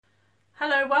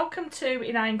Hello, welcome to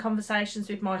Inane Conversations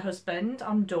with my husband.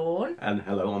 I'm Dawn. And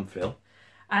hello, I'm Phil.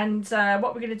 And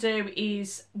what we're going to do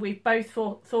is we've both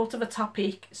thought of a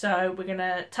topic, so we're going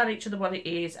to tell each other what it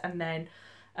is and then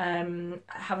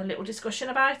have a little discussion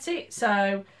about it.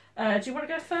 So, do you want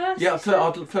to go first? Yeah,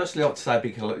 I'd firstly like to say,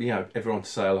 because everyone to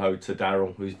say hello to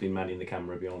Daryl, who's been manning the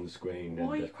camera behind the screen. Why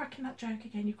are you cracking that joke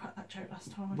again? You cracked that joke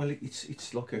last time. Well,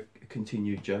 it's like a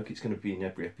continued joke. It's going to be in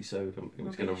every episode.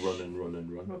 It's going to run and run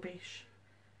and run. Rubbish.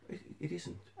 It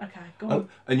isn't. Okay, go on.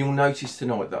 And you'll notice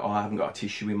tonight that I haven't got a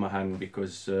tissue in my hand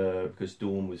because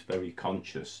Dawn was very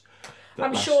conscious.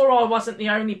 I'm sure I wasn't the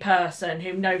only person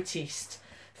who noticed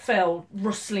Phil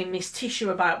rustling this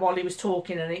tissue about while he was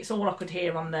talking, and it's all I could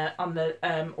hear on the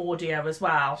audio as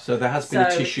well. So there has been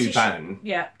a tissue ban.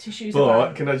 Yeah, tissues.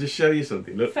 But can I just show you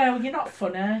something? Look, Phil, you're not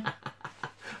funny.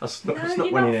 it's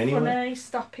not winning anyway. Funny.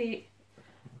 Stop it.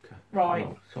 Okay. Right.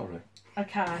 Oh, sorry.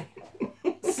 Okay.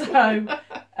 So,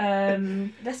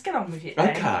 let's get on with it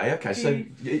then. Okay. So,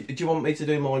 do you want me to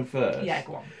do mine first? Yeah,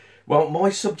 go on. Well, my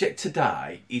subject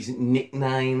today is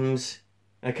nicknames.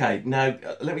 Okay, now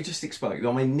let me just explain.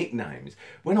 I mean, nicknames.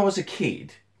 When I was a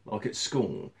kid, like at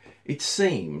school, it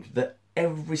seemed that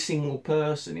every single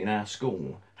person in our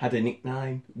school had a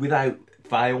nickname without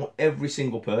fail. Every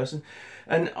single person.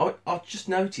 And I just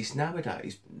noticed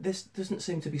nowadays there doesn't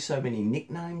seem to be so many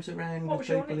nicknames around with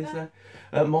people, is there?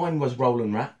 Mine was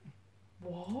Roland Rat.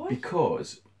 What?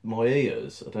 Because my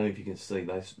ears, I don't know if you can see,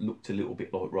 they looked a little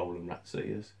bit like Roland Rat's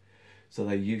ears. So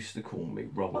they used to call me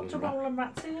Roland Rat. What do Roland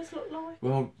Rat's ears look like?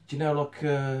 Well, do you know, like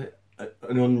an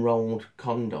unrolled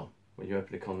condom? When you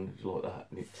open a condom, it's like that.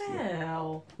 And it's,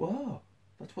 Phil. Wow.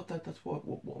 That's what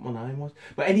my name was.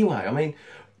 But anyway, I mean,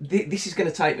 this is going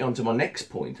to take me on to my next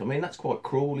point. I mean, that's quite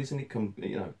cruel, isn't it?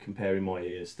 Comparing my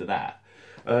ears to that.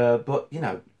 But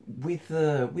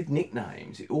with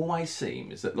nicknames, it always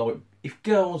seems that like if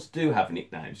girls do have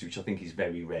nicknames, which I think is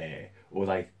very rare, or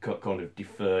they kind of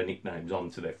defer nicknames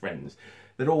onto their friends,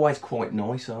 they're always quite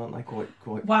nice, aren't they? Quite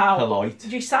polite.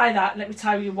 Did you say that? Let me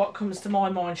tell you what comes to my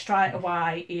mind straight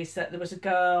away is that there was a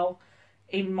girl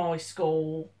in my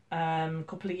school. A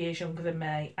couple of years younger than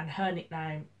me, and her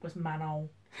nickname was Manol.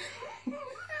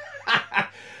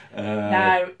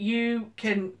 Now you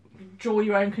can draw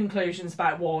your own conclusions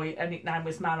about why a nickname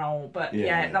was Manol, but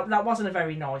that wasn't a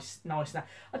very nice name.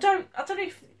 I don't know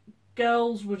if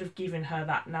girls would have given her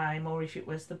that name or if it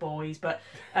was the boys, but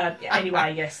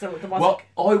anyway, yes, there was. Well,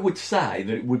 I would say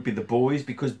that it would be the boys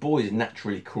because boys are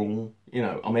naturally cruel.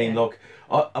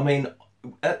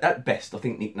 At best, I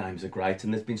think nicknames are great,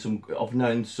 and there's been I've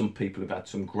known some people who've had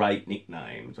some great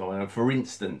nicknames. I mean, for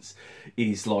instance,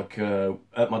 is like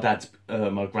at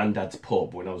my granddad's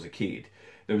pub when I was a kid.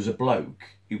 There was a bloke.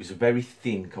 He was a very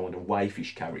thin, kind of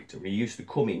waifish character. He used to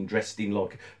come in dressed in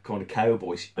like a kind of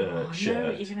cowboy shirt. I know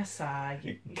what you're gonna say.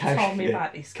 You told me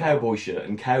about this. Cowboy shirt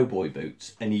and cowboy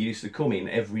boots, and he used to come in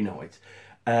every night.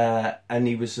 And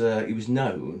he was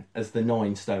known as the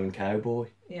 9 Stone Cowboy.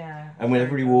 Yeah. And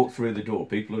whenever he walked through the door,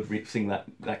 people would sing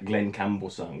that Glenn Campbell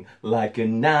song, like a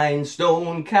 9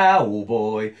 Stone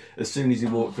Cowboy, as soon as he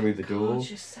walked through the door. It's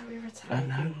just so irritating. I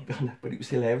know, but it was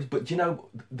hilarious. But do you know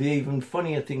the even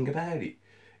funnier thing about it?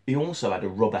 He also had a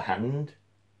rubber hand.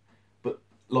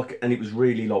 And it was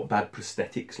really like bad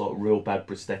prosthetics, like real bad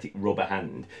prosthetic rubber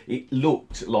hand. It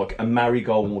looked like a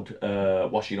marigold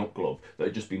washing up glove that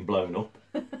had just been blown up.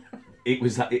 It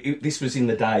was that. This was in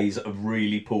the days of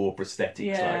really poor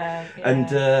prosthetics.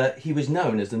 And he was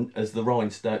known as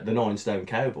the 9 Stone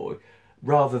Cowboy,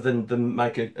 rather than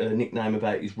make a nickname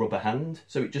about his rubber hand.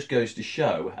 So it just goes to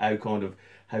show how kind of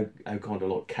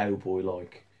like cowboy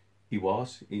like he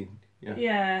was.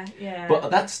 Yeah. But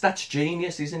that's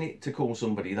genius, isn't it? To call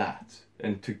somebody that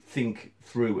and to think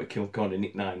through a kind of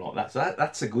nickname like that. So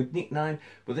that's a good nickname.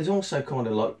 But there's also kind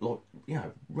of like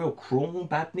real cruel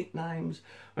bad nicknames.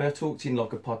 I mean, I talked in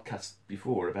like a podcast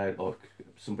before about like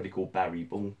somebody called Barry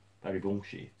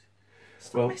Bullshit.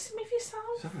 Stop messing with yourself.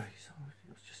 Sorry. I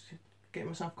was just getting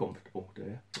myself comfortable,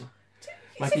 dear.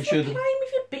 Making sure you're playing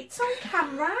with your bits on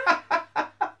camera.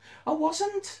 I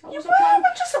wasn't.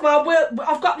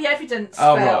 I've got the evidence.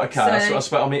 Oh, right, okay.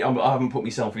 So I haven't put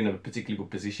myself in a particularly good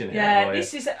position here. Yeah,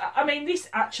 this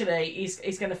actually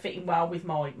is going to fit in well with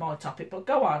my topic, but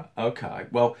go on. Okay,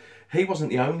 well, he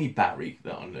wasn't the only Barry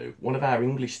that I knew. One of our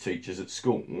English teachers at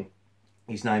school,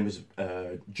 his name was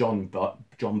John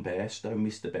Bairstow,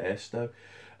 Mr. Bairstow,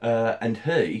 and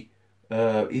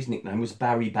his nickname was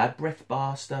Barry Bad Breath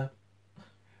Barstow.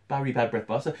 Barry Bad Breath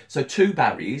Barstow. So 2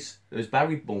 Barrys. There was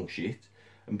Barry Bullshit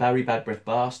and Barry Bad Breath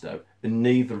Barstow, and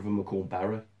neither of them were called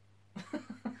Barry.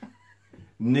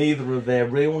 Neither of their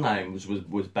real names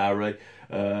was Barry.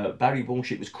 Barry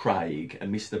Bullshit was Craig,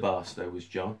 and Mr. Barstow was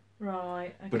John.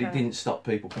 Right. Okay. But it didn't stop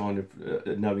people kind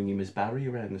of knowing him as Barry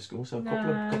around the school. So a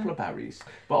couple of Barrys.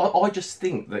 But I just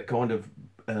think that kind of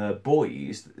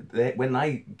boys, when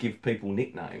they give people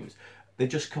nicknames, they're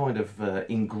just kind of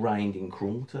ingrained in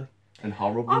cruelty and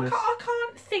horribleness. I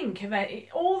can't think of it.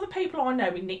 All the people I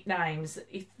know with nicknames,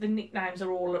 if the nicknames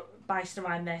are all based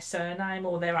around their surname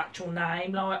or their actual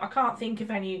name, like I can't think of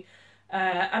any.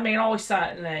 I mean, I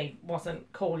certainly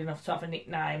wasn't cool enough to have a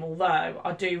nickname, although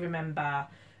I do remember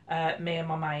me and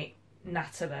my mate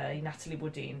Natalie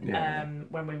Wooding,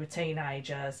 when we were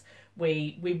teenagers,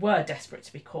 we were desperate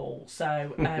to be cool,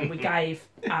 so we gave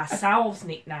ourselves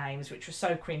nicknames, which was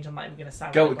so cringe. I'm not even going to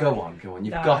say. Go on.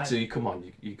 You've got to. Come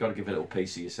on, you've got to give a little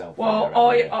piece of yourself. Well,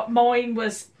 mine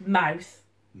was Mouth.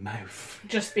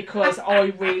 Just because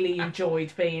I really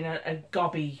enjoyed being a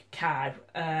gobby cow,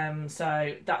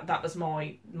 so that was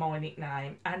my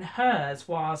nickname, and hers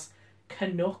was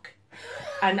Canuck.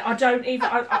 And I don't even.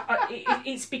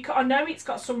 It's because I know it's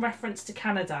got some reference to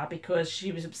Canada because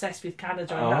she was obsessed with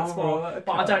Canada, and that's why. Right, okay.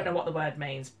 But I don't know what the word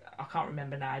means. I can't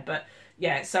remember now. But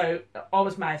yeah, so I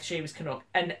was Mouth, she was Canuck,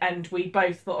 and we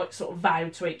both sort of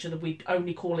vowed to each other we'd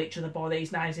only call each other by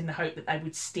these names in the hope that they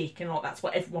would stick, and like that's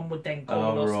what everyone would then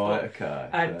call us. Right, but,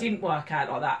 okay. Didn't work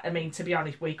out like that. I mean, to be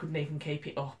honest, we couldn't even keep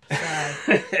it up. So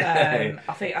I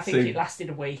think it lasted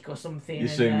a week or something. You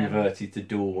soon reverted to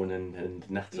Dawn and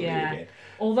Natalie again.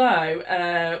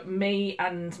 Although me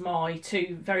and my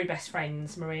two very best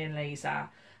friends, Marie and Lisa,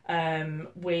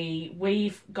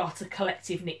 we've got a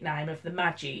collective nickname of the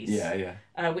Maggies.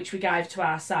 Which we gave to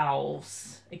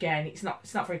ourselves. Again, it's not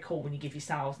very cool when you give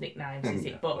yourselves nicknames, is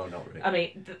it? But not really. I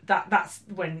mean, that's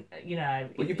when you know.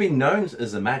 Well, you've been known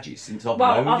as the Maggies since I've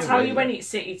known you. Well, I'll tell you when it's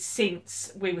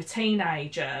since we were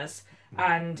teenagers.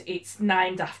 And it's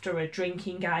named after a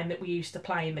drinking game that we used to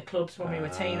play in the clubs when we were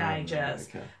teenagers,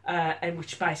 and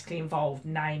which basically involved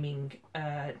naming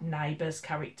neighbours'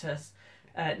 characters,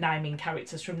 naming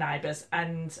characters from Neighbours,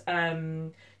 and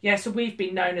so we've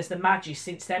been known as the Maggies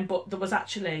since then. But there was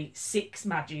actually 6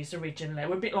 Maggies originally.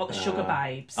 We're a bit like the Sugar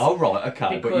Babes. Oh right,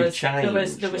 okay, but you've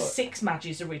changed. There was 6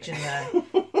 Maggies originally.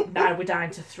 Now we're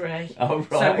down to 3. Oh right,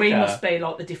 so we must be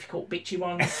like the difficult, bitchy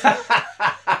ones.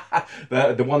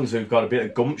 The ones who've got a bit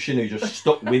of gumption, who just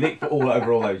stuck with it for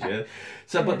all those years.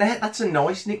 So, but that's a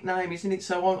nice nickname, isn't it?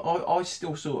 So I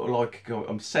still sort of like,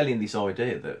 I'm selling this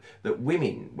idea that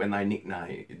women, when they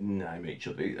name each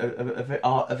other,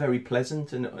 are very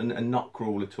pleasant and not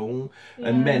cruel at all. Yeah.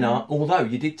 And men are, although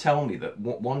you did tell me that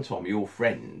one time your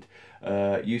friend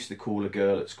used to call a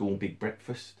girl at school Big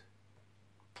Breakfast.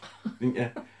 Didn't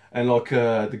you? And like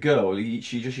the girl,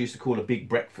 she just used to call her Big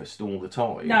Breakfast all the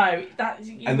time. No,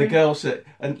 and the girl said,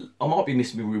 and I might be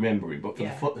misremembering, but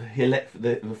for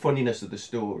the funniness of the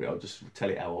story, I'll just tell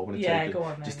it how I want to tell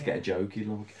it, just to get a joke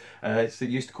in. Like, so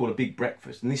used to call her Big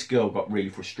Breakfast, and this girl got really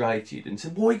frustrated and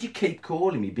said, "Why do you keep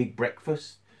calling me Big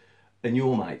Breakfast?" And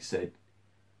your mate said,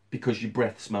 "Because your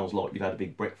breath smells like you've had a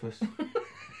big breakfast."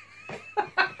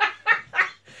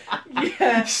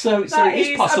 Yeah, so it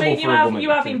is possible for a woman. You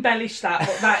have embellished that,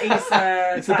 but that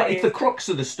is it's the crux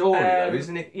of the story, though,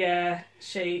 isn't it? Yeah,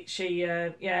 she.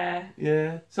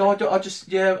 Yeah. So I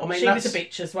just I mean, she was a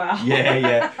bitch as well.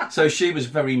 Yeah. So she was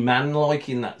very man-like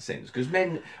in that sense, because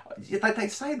men, they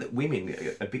say that women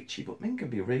are bitchy, but men can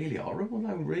be really horrible.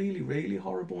 Though, really, really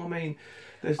horrible. I mean.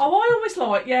 I always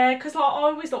because I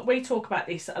always we talk about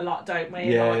this a lot, don't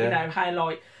we? Yeah, you know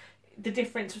how the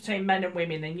difference between men and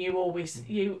women, and you always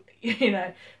you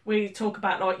know we talk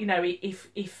about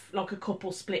if like a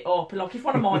couple split up, like if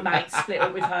one of my mates split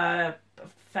up with her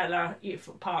fella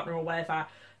partner or whatever,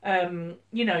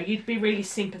 you'd be really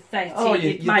sympathetic.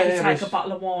 You'd maybe take a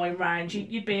bottle of wine round.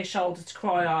 You'd be a shoulder to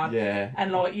cry on. Yeah.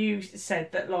 And like you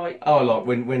said that like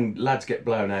when lads get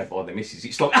blown out by the missus,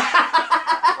 it's like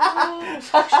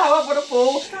oh, what a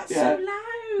ball. That's so loud.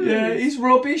 Yeah, he's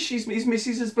rubbish. His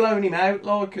missus has blown him out,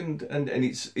 and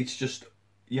it's just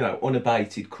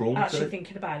unabated cruelty. Actually,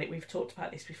 thinking about it, we've talked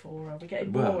about this before. Are we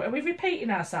getting bored? Are we repeating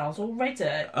ourselves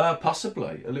already?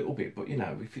 Possibly a little bit, but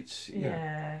if it's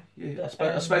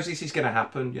but, I suppose this is going to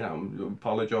happen. I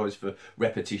apologise for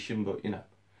repetition, but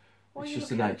it's just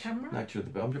the nature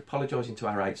of the. I'm apologising to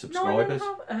our 8 subscribers.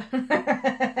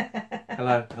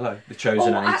 Hello, the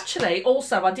chosen 8. Actually,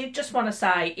 also, I did just want to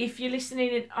say, if you're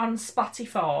listening on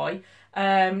Spotify,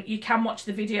 you can watch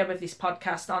the video of this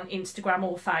podcast on Instagram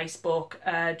or Facebook.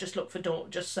 Just look for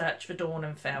just search for Dawn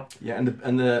and Phil. Yeah,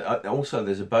 and also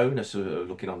there's a bonus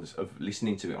of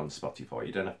listening to it on Spotify.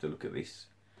 You don't have to look at this,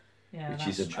 which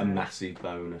is a massive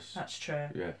bonus. That's true.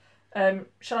 Yeah.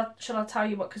 Shall I tell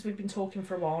you what? Because we've been talking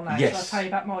for a while now. Yes. Shall I tell you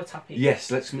about my topic?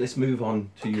 Yes. Let's move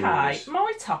on to yours. Okay,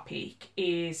 my topic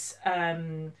is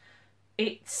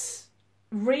it's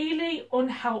really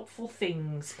unhelpful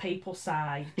things people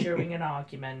say during an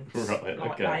argument. Right.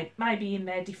 Like Okay. maybe in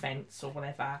their defence or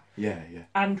whatever. Yeah. Yeah.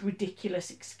 And ridiculous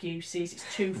excuses. It's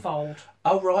twofold.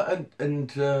 Oh right,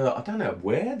 and I don't know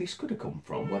where this could have come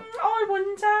from. Well, I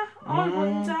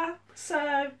wonder.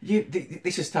 So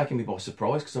this has taken me by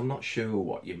surprise because I'm not sure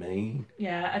what you mean.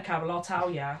 yeah, okay. Well, I'll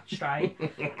tell you straight.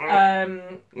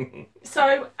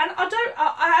 So, and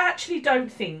I actually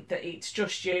don't think that it's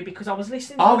just you because I was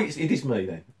listening. It is me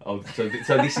then. Oh, so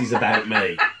this is about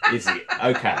me, is it?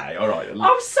 Okay, all right.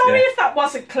 I'm sorry if that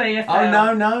wasn't clear, Phil. Oh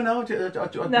no. No, I wasn't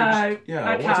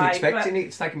okay, expecting it.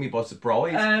 It's taken me by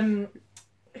surprise.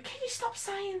 Can you stop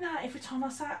saying that every time I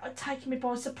say it, taking me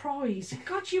by surprise?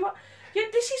 God, you are. Yeah,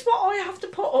 this is what I have to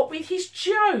put up with, his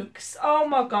jokes. Oh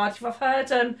my God, if I've heard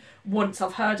them once,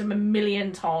 I've heard them a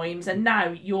million times, and now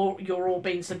you're all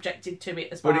being subjected to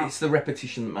it as well. But it's the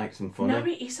repetition that makes them funny. No,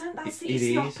 it isn't. It's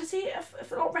the opposite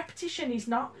of not repetition. Is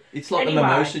not. It's like the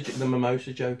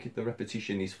mimosa joke. The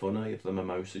repetition is funny of the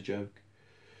mimosa joke.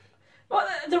 Well,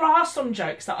 there are some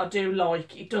jokes that I do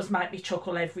like. It does make me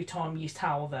chuckle every time you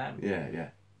tell them. Yeah.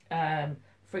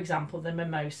 For example, the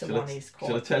mimosa one is called.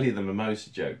 Shall I tell you the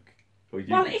mimosa joke?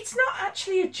 Well, it's not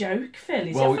actually a joke, Phil.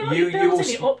 I Well, feel like you're building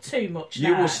it up too much now.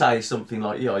 You will say something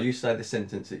like, you say the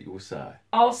sentence that you will say.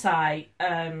 I'll say,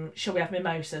 shall we have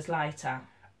mimosas later?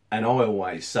 And I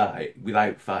always say,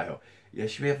 without fail,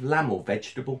 should we have lamb or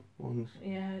vegetable ones?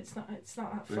 Yeah, it's not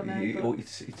that funny.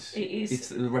 It's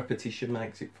the repetition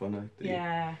makes it funny.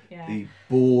 Yeah. The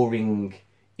boring,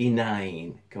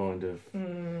 inane kind of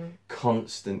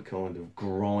constant kind of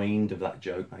grind of that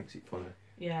joke makes it funny.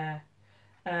 Yeah.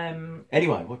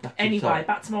 Anyway,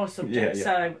 back to my subject. Yeah.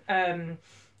 So,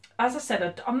 as I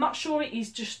said, I'm not sure it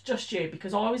is just you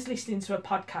because I was listening to a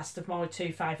podcast of my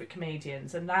two favourite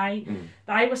comedians, and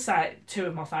they were saying, two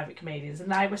of my favourite comedians,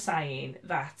 and they were saying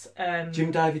that Jim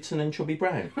Davidson and Chubby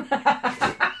Brown.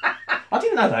 I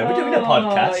didn't know they were doing a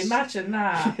podcast. Imagine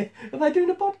that. Are they doing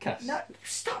a podcast? No,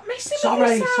 stop messing with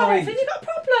yourself. Sorry. Have you got a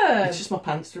problem? It's just my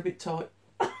pants are a bit tight.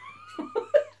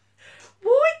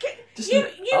 Why? You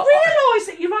realise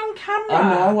that you're on camera.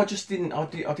 I know. I just didn't. I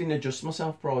didn't adjust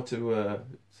myself prior to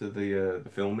the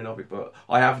filming of it, but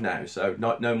I have now. So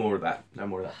no more of that. No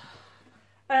more of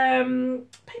that.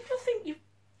 People think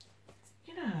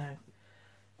you know.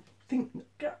 You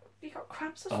got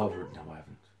crabs or something? Oh no, I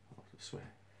haven't. I swear.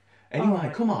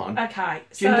 Anyway, come on. Okay.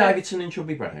 Jim Davidson and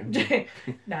Chubby Brown.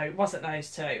 No, it wasn't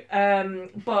those two.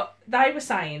 But they were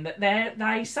saying that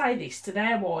they say this to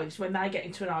their wives when they get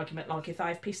into an argument, like if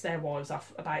they've pissed their wives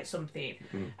off about something.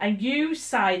 And you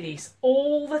say this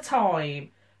all the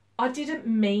time. I didn't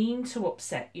mean to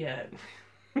upset you.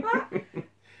 And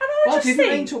I didn't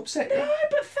mean to upset you. No,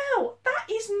 but Phil, that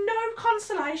is no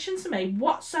consolation to me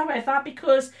whatsoever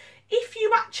because if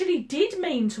you actually did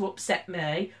mean to upset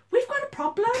me, we've got a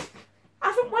problem,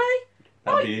 haven't we?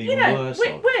 That'd be even worse.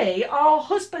 We are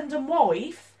husband and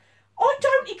wife. I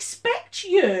don't expect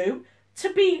you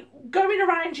to be going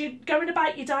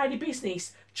about your daily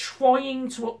business trying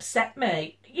to upset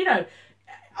me.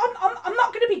 I'm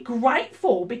not going to be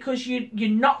grateful because you're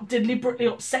not deliberately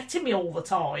upsetting me all the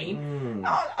time.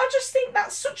 I just think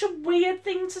that's such a weird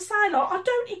thing to say. Like, I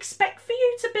don't expect for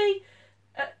you to be,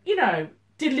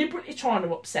 deliberately trying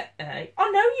to upset me.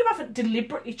 I know you haven't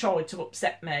deliberately tried to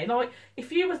upset me. Like,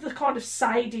 if you were the kind of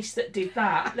sadist that did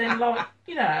that, then,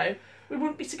 we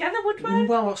wouldn't be together, would we?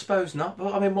 Well, I suppose not.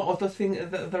 But, I mean, what other thing... Are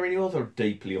there any other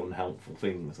deeply unhelpful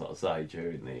things, let's say,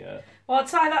 during the... Well, I'd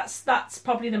say that's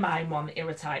probably the main one that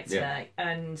irritates me.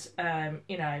 And,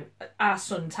 our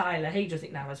son Tyler, he does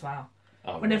it now as well.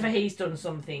 Oh, Whenever he's done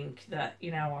something that,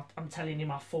 I'm telling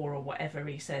him off for or whatever,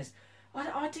 he says...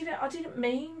 I didn't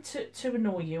mean to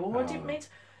annoy you, or I didn't mean to...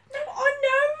 No, I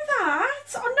know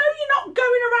that. I know you're not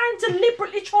going around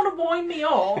deliberately trying to wind me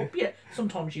up. Yeah,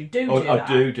 sometimes you do that. I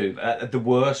do that. The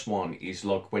worst one is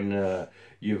like when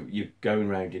you're going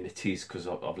around in a tiz because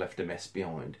I've left a mess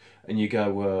behind, and you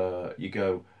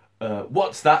go,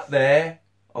 what's that there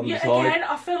on the side? Again,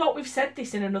 I feel like we've said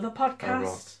this in another podcast. Oh,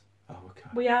 right. Oh, okay.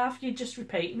 We have. You're just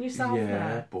repeating yourself now.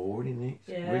 Yeah, boring, isn't it?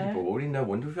 It's really boring. No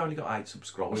wonder we've only got 8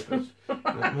 subscribers. You know what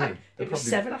I mean? It was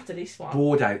 7 after this one.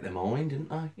 Bored out their mind, didn't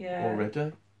they? Yeah.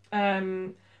 Already.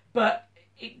 But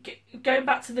going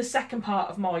back to the second part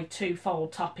of my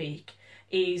twofold topic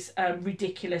is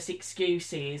ridiculous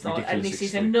excuses. And this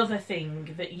is another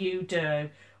thing that you do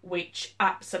which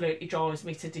absolutely drives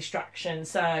me to distraction.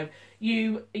 So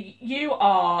you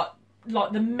are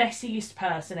like the messiest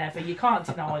person ever. You can't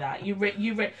deny that.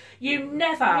 You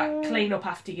never clean up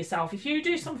after yourself. If you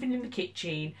do something in the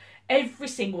kitchen, every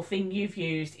single thing you've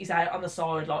used is out on the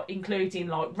side, like including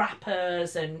like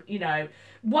wrappers and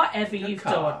whatever you've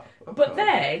done. But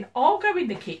then I'll go in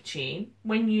the kitchen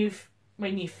when you've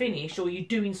finished or you're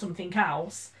doing something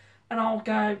else, and I'll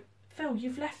go, Phil,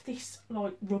 you've left this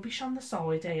like rubbish on the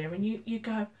side here, and you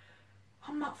go,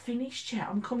 I'm not finished yet.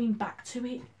 I'm coming back to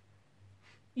it.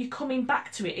 You're coming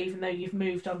back to it even though you've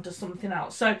moved on to something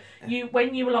else. So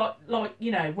when you were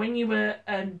when you were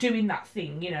doing that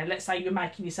thing, let's say you were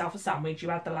making yourself a sandwich, you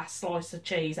had the last slice of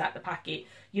cheese out the packet,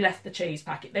 you left the cheese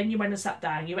packet, then you went and sat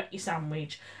down, you ate your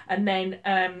sandwich, and then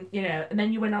and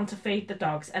then you went on to feed the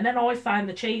dogs, and then I found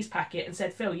the cheese packet and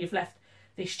said, Phil, you've left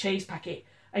this cheese packet,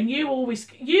 and you always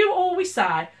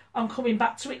say, I'm coming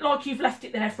back to it, like you've left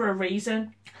it there for a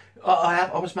reason.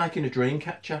 I was making a dream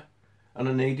catcher. And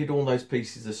I needed all those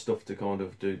pieces of stuff to kind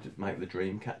of make the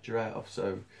dream catcher out of.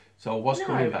 So I was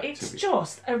coming back to it. It's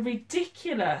just a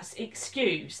ridiculous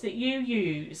excuse that you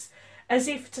use as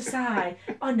if to say,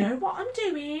 I know what I'm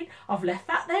doing. I've left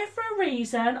that there for a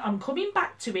reason. I'm coming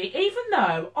back to it, even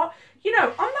though I'm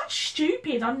not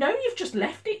stupid. I know you've just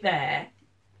left it there.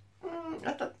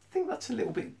 I think that's a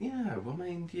little bit, I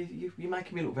mean, you're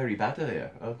making me look very bad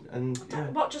here.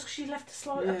 What, just because you left a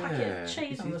packet of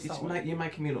cheese on the side? You're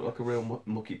making me look like a real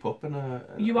mucky pup.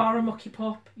 You are a mucky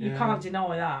pup. You can't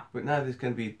deny that. But now there's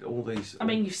going to be all these... I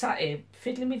mean, you've sat here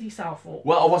fiddling with yourself.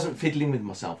 Well, I wasn't fiddling with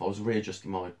myself. I was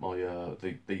readjusting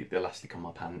the elastic on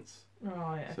my pants.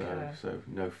 Right, okay. So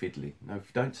no fiddling. No,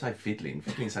 don't say fiddling.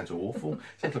 Fiddling sounds awful.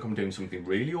 Sounds like I'm doing something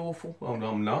really awful. Oh,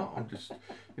 no, I'm not. I'm just,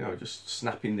 just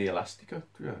snapping the elastic.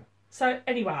 Yeah. So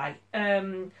anyway,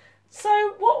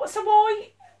 so why?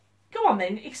 Go on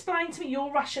then. Explain to me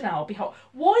your rationale behind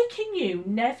why can you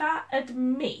never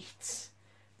admit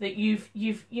that you've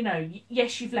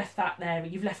yes, you've left that there.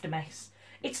 You've left a mess.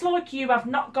 It's like you have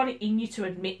not got it in you to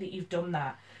admit that you've done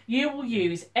that. You will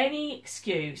use any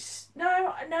excuse.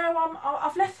 No,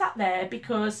 I've left that there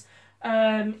because,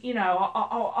 I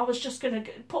was just going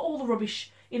to put all the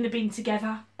rubbish in the bin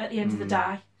together at the end of the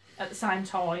day at the same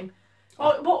time.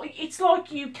 It's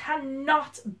like you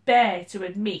cannot bear to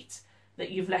admit that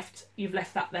you've left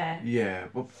that there. Yeah,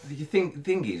 but the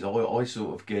thing is, I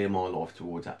sort of gear my life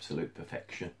towards absolute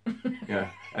perfection. Yeah,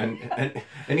 and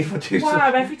if I do,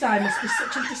 every day must be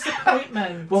such a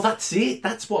disappointment. Well, that's it.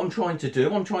 That's what I'm trying to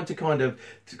do. I'm trying to kind of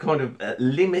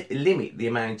limit the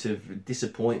amount of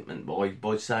disappointment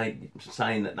by saying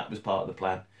that was part of the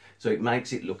plan. So it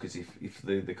makes it look as if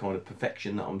the kind of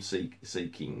perfection that I'm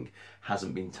seeking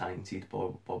hasn't been tainted by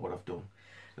what I've done.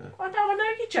 So. I know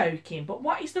you're joking, but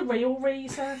what is the real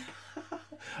reason?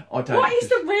 I don't. What is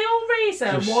the real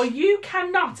reason why you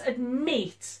cannot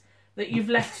admit that you've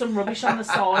left some rubbish on the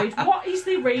side? What is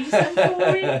the reason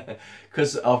for it?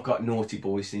 Because I've got naughty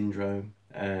boy syndrome,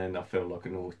 and I feel like a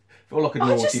naughty boy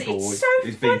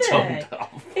who's been told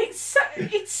off. It's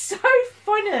so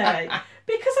funny.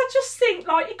 Because I just think,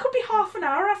 like, it could be half an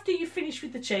hour after you finish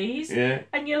with the cheese. Yeah.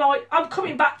 And you're like, I'm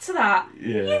coming back to that.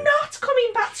 Yeah. You're not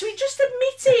coming back to it. Just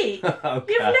admit it.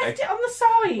 Okay. You've left it on the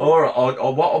side. All right.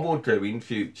 What I will do in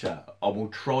future, I will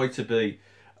try to be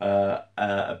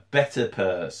a better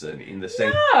person in the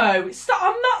sense... No.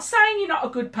 I'm not saying you're not a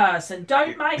good person.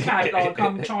 Don't make out like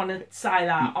I'm trying to say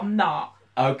that. I'm not.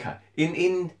 Okay.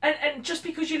 And just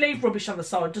because you leave rubbish on the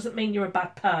side doesn't mean you're a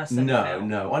bad person.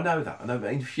 No, I know that. But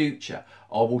in future,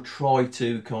 I will try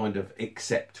to kind of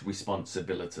accept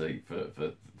responsibility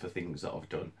for things that I've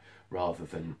done, rather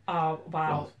than. Oh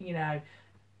well,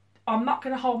 I'm not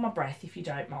going to hold my breath if you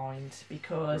don't mind,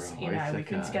 because we've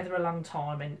been together a long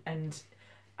time, and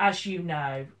as you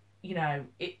know,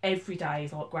 every day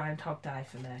is like Groundhog Day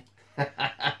for me.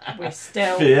 We're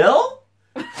still Phil.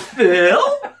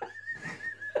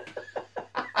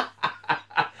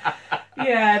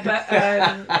 Yeah, but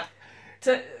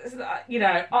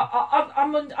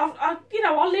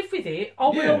I'll live with it. I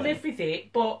will live with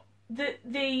it. But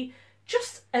the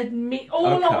just admit. All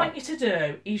I want you to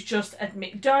do is just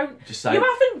admit. Don't. Just say, you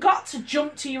haven't got to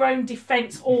jump to your own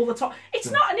defence all the time. It's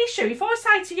not an issue. If I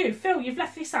say to you, Phil, you've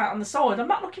left this out on the side, I'm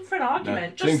not looking for an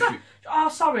argument. No. Just say, oh,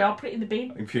 sorry, I'll put it in the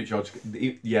bin. In future, I'll just,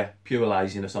 pure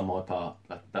laziness on my part.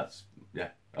 That's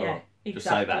Right. Exactly. Just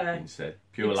say that instead.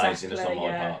 Pure laziness on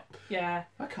my part. Yeah.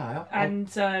 Okay. And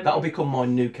that'll become my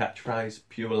new catchphrase.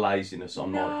 Pure laziness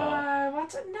on my part. No, I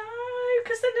don't know,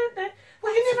 because they're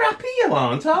well, you're never happy, you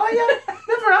aren't, are you?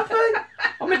 Never happy.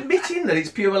 I'm admitting that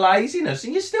it's pure laziness,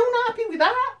 and you're still not happy with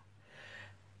that.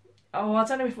 Oh, I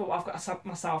don't know if I've got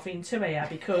myself into here,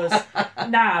 because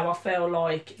now I feel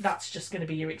like that's just going to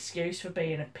be your excuse for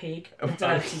being a pig, a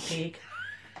dirty pig.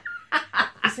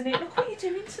 Isn't it? Look what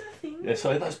you're doing to the thing. Yeah,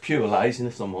 sorry, that's pure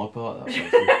laziness on my part.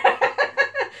 That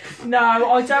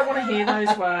No, I don't want to hear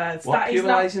those words. What, pure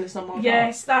laziness on my part?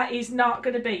 Yes, that is not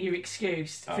going to be your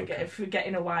excuse for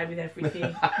getting away with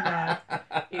everything. No,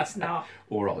 it's not.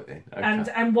 All right then.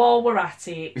 Okay. And while we're at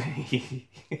it,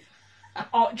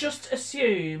 just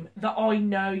assume that I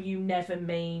know you never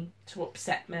mean to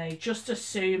upset me. Just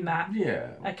assume that.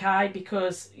 Yeah. Okay,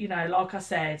 because, you know, like I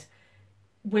said,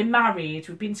 we're married,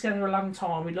 we've been together a long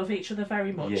time, we love each other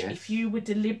very much. Yes. If you were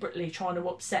deliberately trying to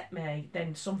upset me,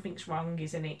 then something's wrong,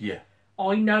 isn't it? Yeah.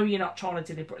 I know you're not trying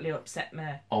to deliberately upset me.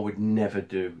 I would never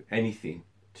do anything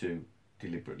to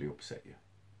deliberately upset you.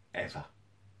 Ever.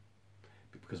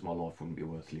 Because my life wouldn't be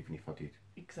worth living if I did.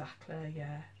 Exactly,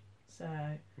 yeah. So,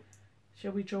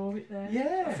 shall we draw it there?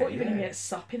 Yeah. I thought you were going to get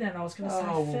soppy then. I was going to say,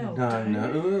 Phil, no.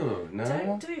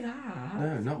 Don't do that.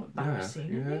 No, not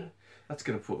embarrassing. that. Yeah. That's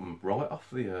going to put them right off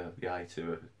the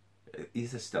A2.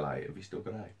 Is there still 8? Have you still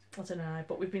got 8? I don't know,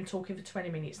 but we've been talking for 20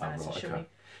 minutes now, right, so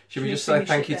Should we just say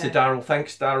thank you to Daryl?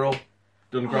 Thanks, Daryl.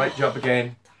 Done a great job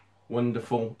again.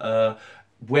 Wonderful.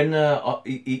 When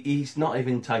he's not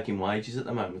even taking wages at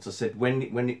the moment, I said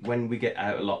when we get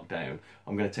out of lockdown,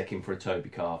 I'm going to take him for a Toby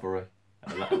Carvery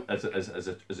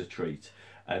as a treat,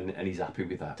 and he's happy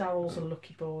with that. Daryl's a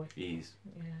lucky boy. He is.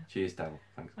 Yeah. Cheers, Daryl.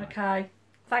 Thanks, mate. Okay.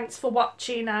 Thanks for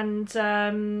watching, and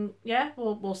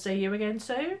we'll see you again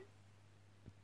soon.